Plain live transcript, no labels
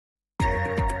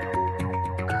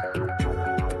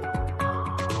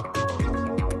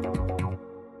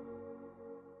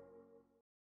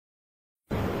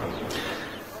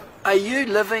Are you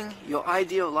living your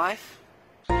ideal life?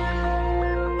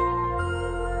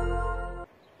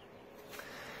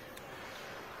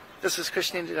 This is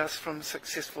Krishnendu from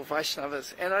Successful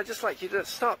Vaisnavas, and I'd just like you to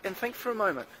stop and think for a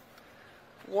moment.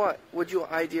 What would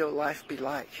your ideal life be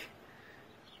like?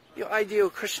 Your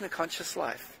ideal Krishna conscious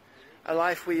life. A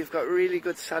life where you've got really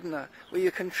good sadhana, where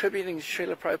you're contributing to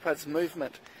Srila Prabhupada's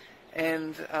movement,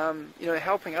 and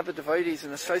helping other devotees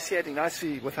and associating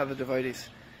nicely with other devotees.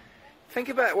 Think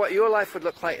about what your life would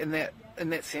look like in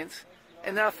that sense,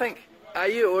 and now think, are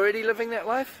you already living that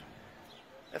life?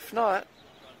 If not,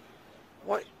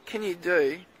 what can you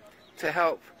do to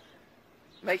help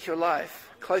make your life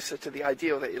closer to the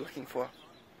ideal that you're looking for?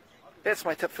 That's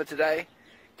my tip for today.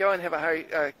 Go and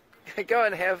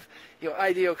have your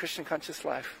ideal Krishna conscious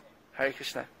life. Hare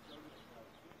Krishna.